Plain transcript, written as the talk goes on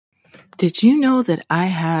Did you know that I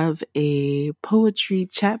have a poetry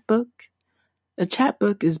chapbook? A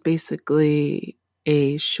chapbook is basically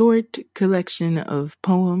a short collection of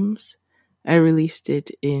poems. I released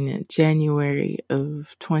it in January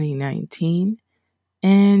of 2019,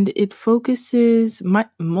 and it focuses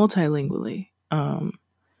multilingually.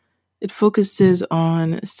 It focuses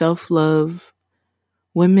on self-love,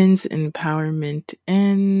 women's empowerment,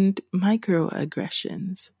 and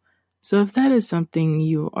microaggressions. So if that is something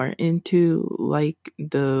you are into, like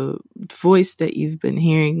the voice that you've been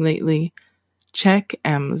hearing lately, check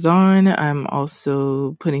Amazon. I'm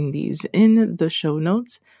also putting these in the show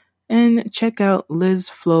notes. And check out Liz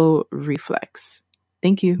Flow Reflex.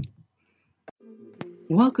 Thank you.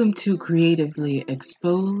 Welcome to Creatively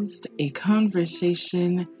Exposed, a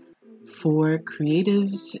conversation for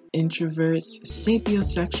creatives, introverts,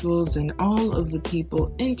 sapiosexuals, and all of the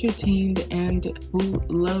people entertained and who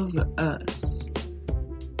love us.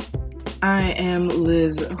 I am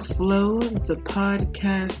Liz Flo, the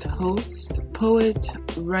podcast host, poet,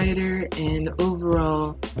 writer, and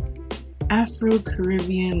overall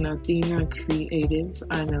Afro-Caribbean Latina creative.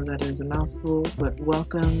 I know that is a mouthful, but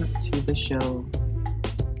welcome to the show.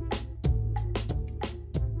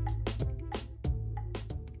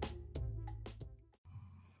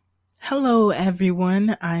 Hello,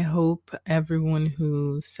 everyone. I hope everyone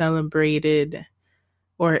who celebrated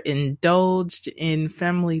or indulged in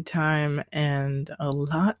family time and a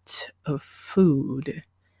lot of food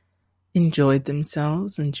enjoyed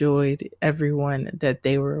themselves, enjoyed everyone that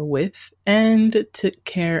they were with, and took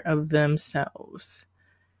care of themselves.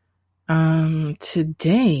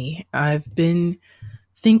 Today, I've been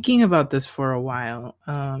thinking about this for a while.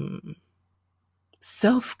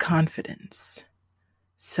 Self-confidence.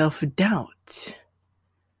 Self-doubt,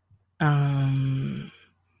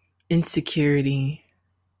 insecurity,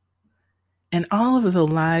 and all of the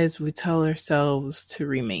lies we tell ourselves to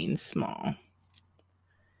remain small.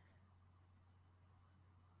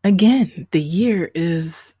 Again, the year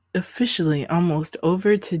is officially almost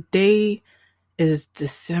over. Today is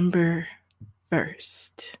December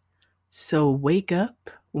 1st. So wake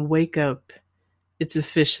up. It's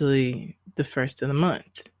officially the first of the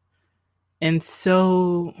month. And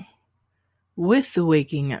so, with the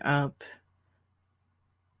waking up,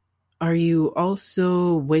 are you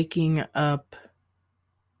also waking up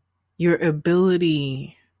your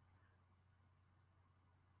ability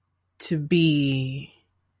to be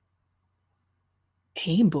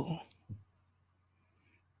able?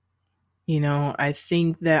 I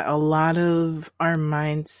think that a lot of our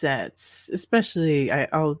mindsets, especially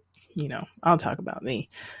I'll talk about me.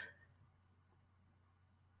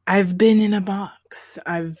 I've been in a box.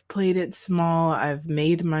 I've played it small. I've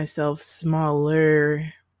made myself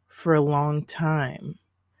smaller for a long time.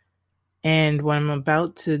 And when I'm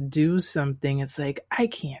about to do something, it's like, I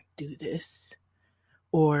can't do this.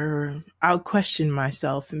 Or I'll question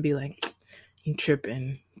myself and be like, you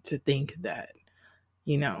tripping to think that,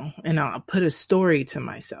 and I'll put a story to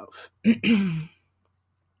myself.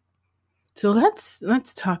 So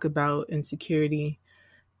let's talk about insecurity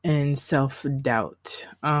and self-doubt.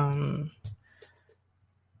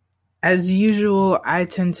 As usual, I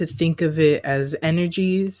tend to think of it as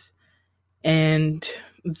energies, and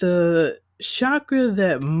the chakra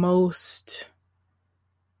that most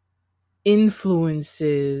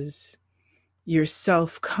influences your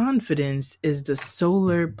self-confidence is the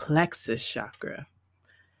solar plexus chakra,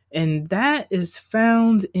 and that is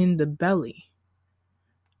found in the belly.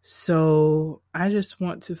 So I just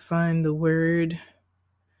want to find the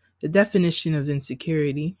definition of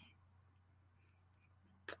insecurity.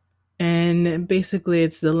 And basically,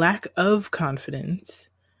 it's the lack of confidence,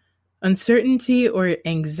 uncertainty, or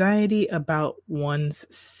anxiety about one's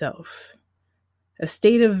self. A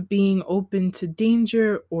state of being open to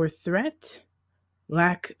danger or threat,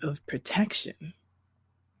 lack of protection.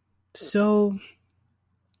 So,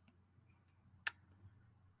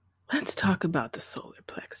 let's talk about the solar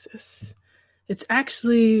plexus. It's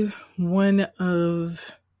actually one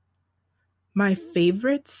of my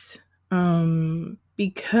favorites,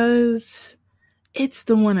 because it's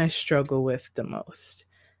the one I struggle with the most.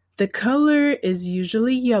 The color is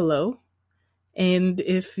usually yellow, and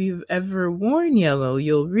if you've ever worn yellow,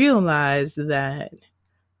 you'll realize that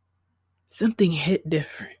something hit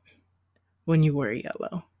different when you wear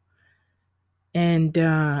yellow. And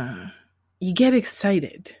you get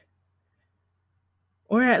excited,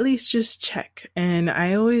 or at least just check. And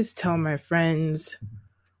I always tell my friends,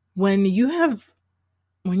 when you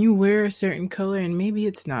wear a certain color, and maybe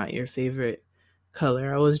it's not your favorite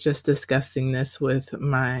color. I was just discussing this with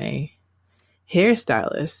my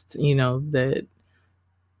hairstylist, that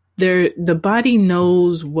the body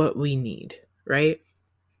knows what we need, right?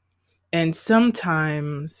 And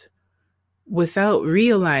sometimes without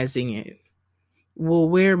realizing it, we'll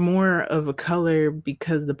wear more of a color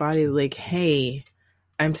because the body is like, hey,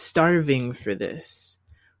 I'm starving for this.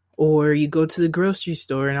 Or you go to the grocery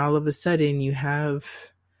store and all of a sudden you have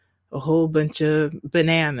a whole bunch of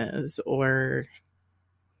bananas or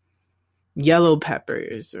yellow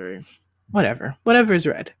peppers or whatever's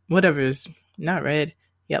red, whatever's not red,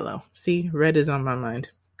 yellow. See, red is on my mind.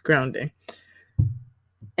 Grounding.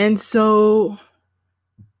 And so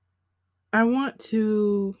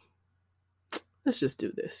let's just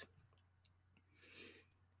do this.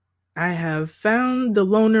 I have found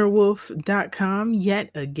thelonerwolf.com yet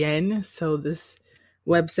again. So this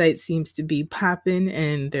website seems to be popping,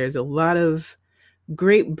 and there's a lot of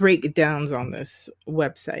great breakdowns on this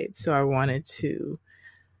website. So I wanted to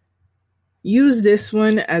use this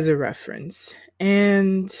one as a reference.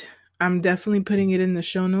 And I'm definitely putting it in the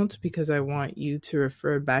show notes because I want you to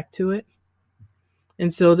refer back to it.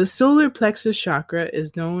 And so the solar plexus chakra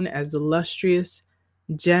is known as the lustrous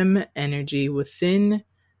gem energy within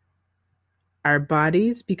our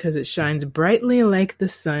bodies because it shines brightly like the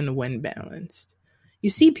sun when balanced. You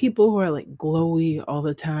see people who are like glowy all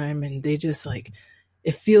the time, and they just like,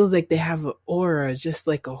 it feels like they have an aura, just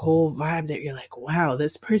like a whole vibe that you're like, wow,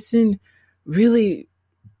 this person really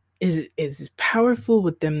is powerful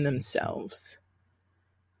within themselves.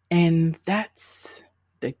 And that's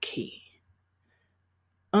the key.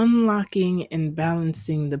 Unlocking and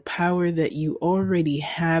balancing the power that you already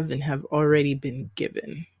have and have already been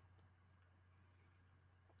given.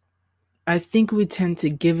 I think we tend to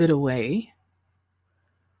give it away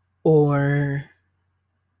or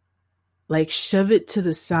like shove it to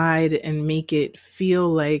the side and make it feel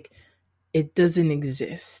like it doesn't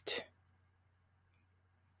exist.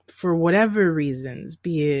 For whatever reasons,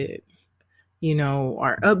 be it,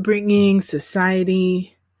 our upbringing,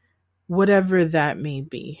 society, whatever that may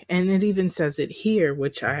be. And it even says it here,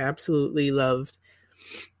 which I absolutely loved.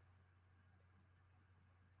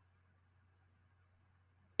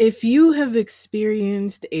 If you have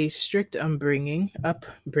experienced a strict upbringing,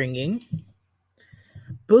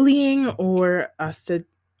 bullying, or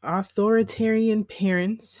authoritarian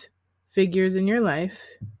parents, figures in your life,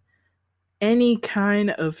 any kind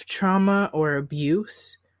of trauma or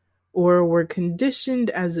abuse, or were conditioned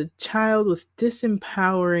as a child with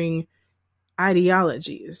disempowering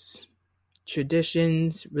ideologies,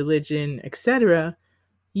 traditions, religion, etc.,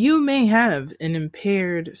 you may have an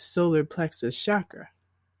impaired solar plexus chakra.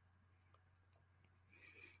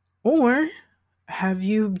 Or have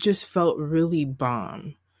you just felt really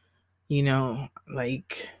bomb?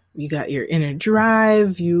 Like you got your inner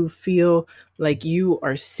drive, you feel like you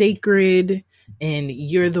are sacred and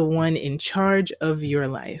you're the one in charge of your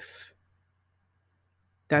life.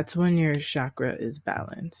 That's when your chakra is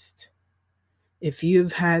balanced. If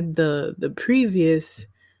you've had the previous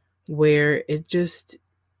where it's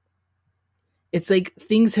like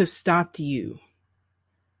things have stopped you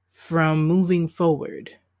from moving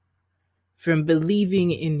forward, from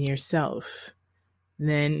believing in yourself,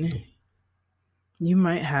 then you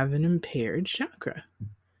might have an impaired chakra.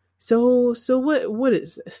 So what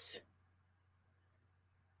is this?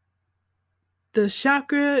 The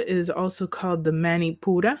chakra is also called the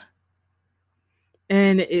Manipura,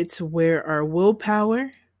 and it's where our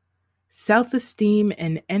willpower, self-esteem,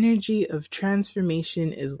 and energy of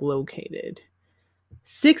transformation is located.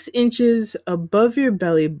 6 inches above your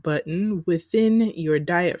belly button within your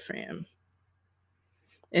diaphragm.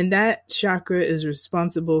 And that chakra is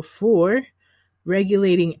responsible for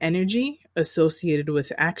regulating energy associated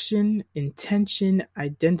with action, intention,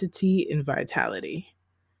 identity, and vitality.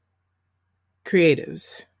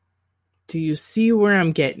 Creatives, do you see where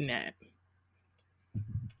I'm getting at?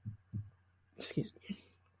 Excuse me.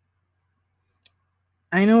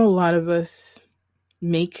 I know a lot of us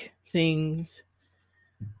make things,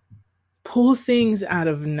 pull things out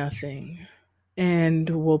of nothing, and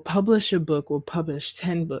we'll publish a book, we'll publish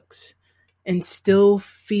 10 books, and still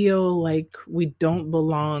feel like we don't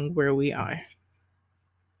belong where we are.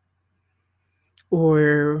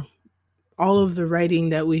 Or all of the writing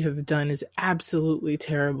that we have done is absolutely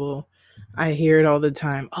terrible. I hear it all the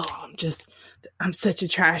time. Oh, I'm such a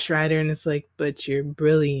trash writer. And it's like, but you're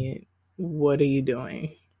brilliant. What are you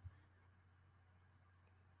doing?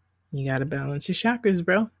 You got to balance your chakras,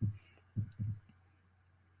 bro.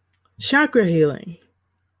 Chakra healing.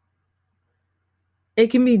 It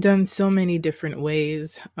can be done so many different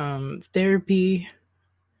ways. Therapy,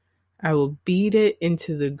 I will beat it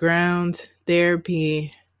into the ground.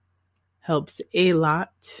 Therapy helps a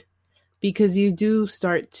lot. because you do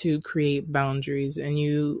start to create boundaries and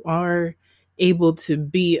you are able to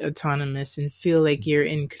be autonomous and feel like you're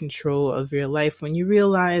in control of your life when you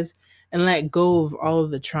realize and let go of all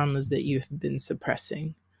of the traumas that you've been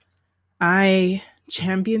suppressing. I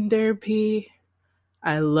champion therapy.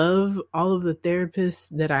 I love all of the therapists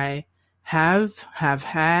that I have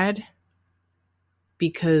had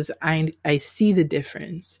because I see the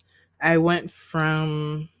difference. I went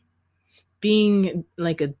from being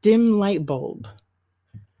like a dim light bulb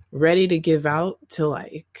ready to give out to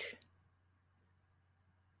like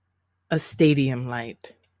a stadium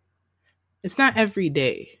light. It's not every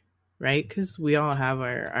day, right? Because we all have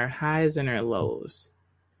our highs and our lows.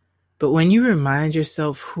 But when you remind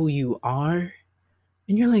yourself who you are,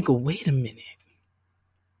 and you're like, wait a minute,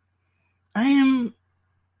 I am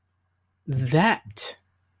that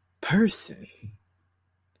person.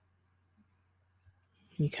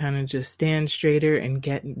 You kind of just stand straighter and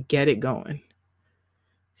get it going.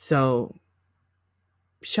 So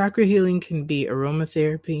chakra healing can be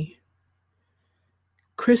aromatherapy,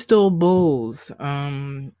 crystal bowls.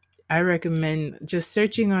 I recommend just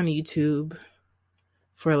searching on YouTube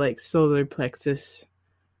for like solar plexus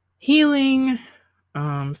healing,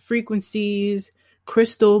 frequencies,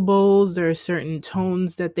 crystal bowls. There are certain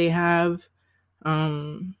tones that they have,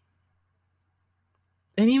 and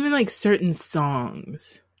even like certain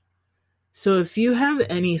songs. So if you have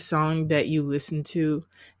any song that you listen to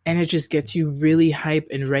and it just gets you really hype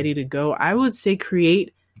and ready to go, I would say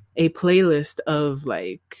create a playlist of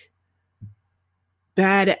like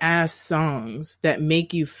badass songs that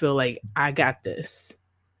make you feel like I got this.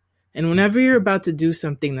 And whenever you're about to do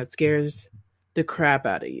something that scares the crap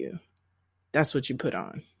out of you, that's what you put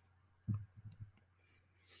on.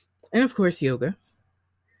 And of course, yoga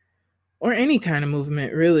or any kind of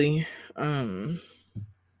movement, really.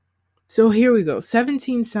 So here we go.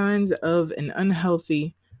 17 signs of an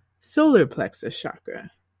unhealthy solar plexus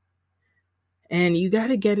chakra. And you got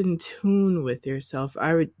to get in tune with yourself.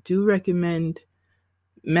 I do recommend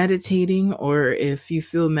meditating, or if you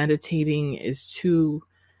feel meditating is too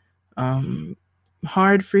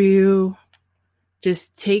hard for you,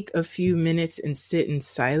 just take a few minutes and sit in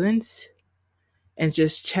silence and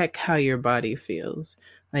just check how your body feels.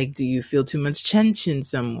 Like, do you feel too much tension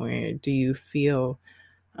somewhere? Do you feel,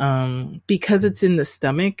 because it's in the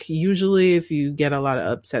stomach, usually if you get a lot of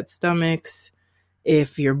upset stomachs,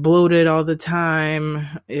 if you're bloated all the time,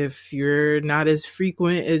 if you're not as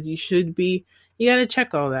frequent as you should be, you got to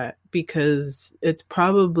check all that because it's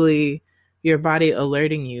probably your body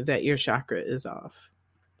alerting you that your chakra is off.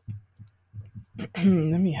 Let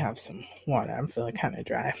me have some water. I'm feeling kind of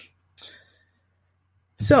dry.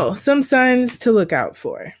 So, some signs to look out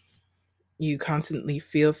for. You constantly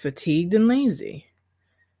feel fatigued and lazy.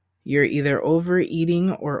 You're either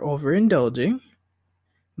overeating or overindulging,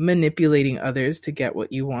 manipulating others to get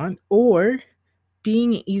what you want, or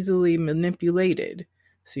being easily manipulated.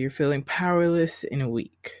 So you're feeling powerless and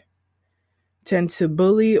weak. Tend to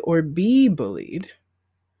bully or be bullied.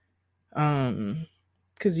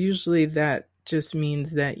 Because usually that just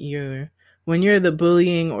means that when you're the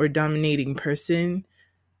bullying or dominating person,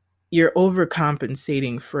 you're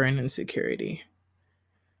overcompensating for an insecurity.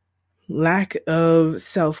 Lack of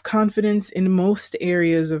self-confidence in most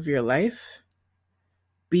areas of your life.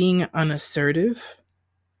 Being unassertive.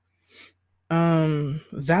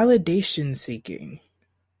 Validation seeking.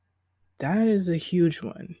 That is a huge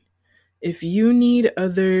one. If you need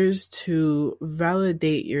others to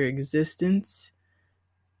validate your existence,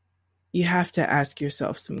 you have to ask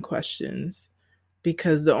yourself some questions,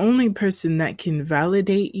 because the only person that can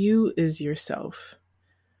validate you is yourself.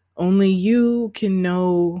 Only you can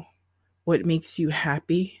know what makes you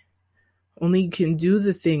happy. Only you can do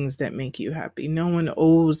the things that make you happy. No one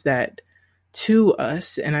owes that to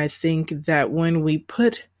us. And I think that when we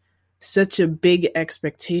put such a big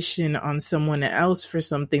expectation on someone else for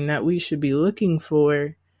something that we should be looking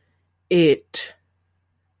for, it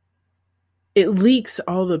leaks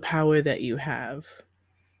all the power that you have.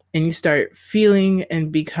 And you start feeling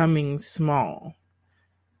and becoming small.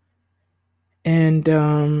 And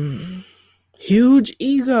huge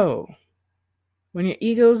ego. When your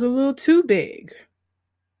ego is a little too big,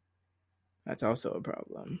 that's also a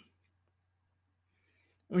problem.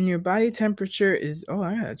 When your body temperature is,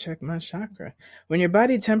 I gotta check my chakra. When your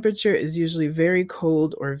body temperature is usually very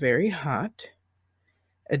cold or very hot,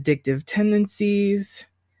 addictive tendencies,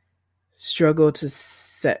 struggle to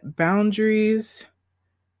set boundaries,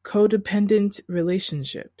 codependent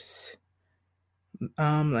relationships.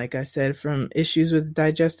 Like I said, from issues with the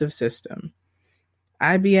digestive system,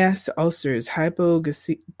 IBS, ulcers,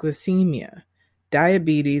 hypoglycemia,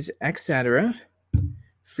 diabetes, etc.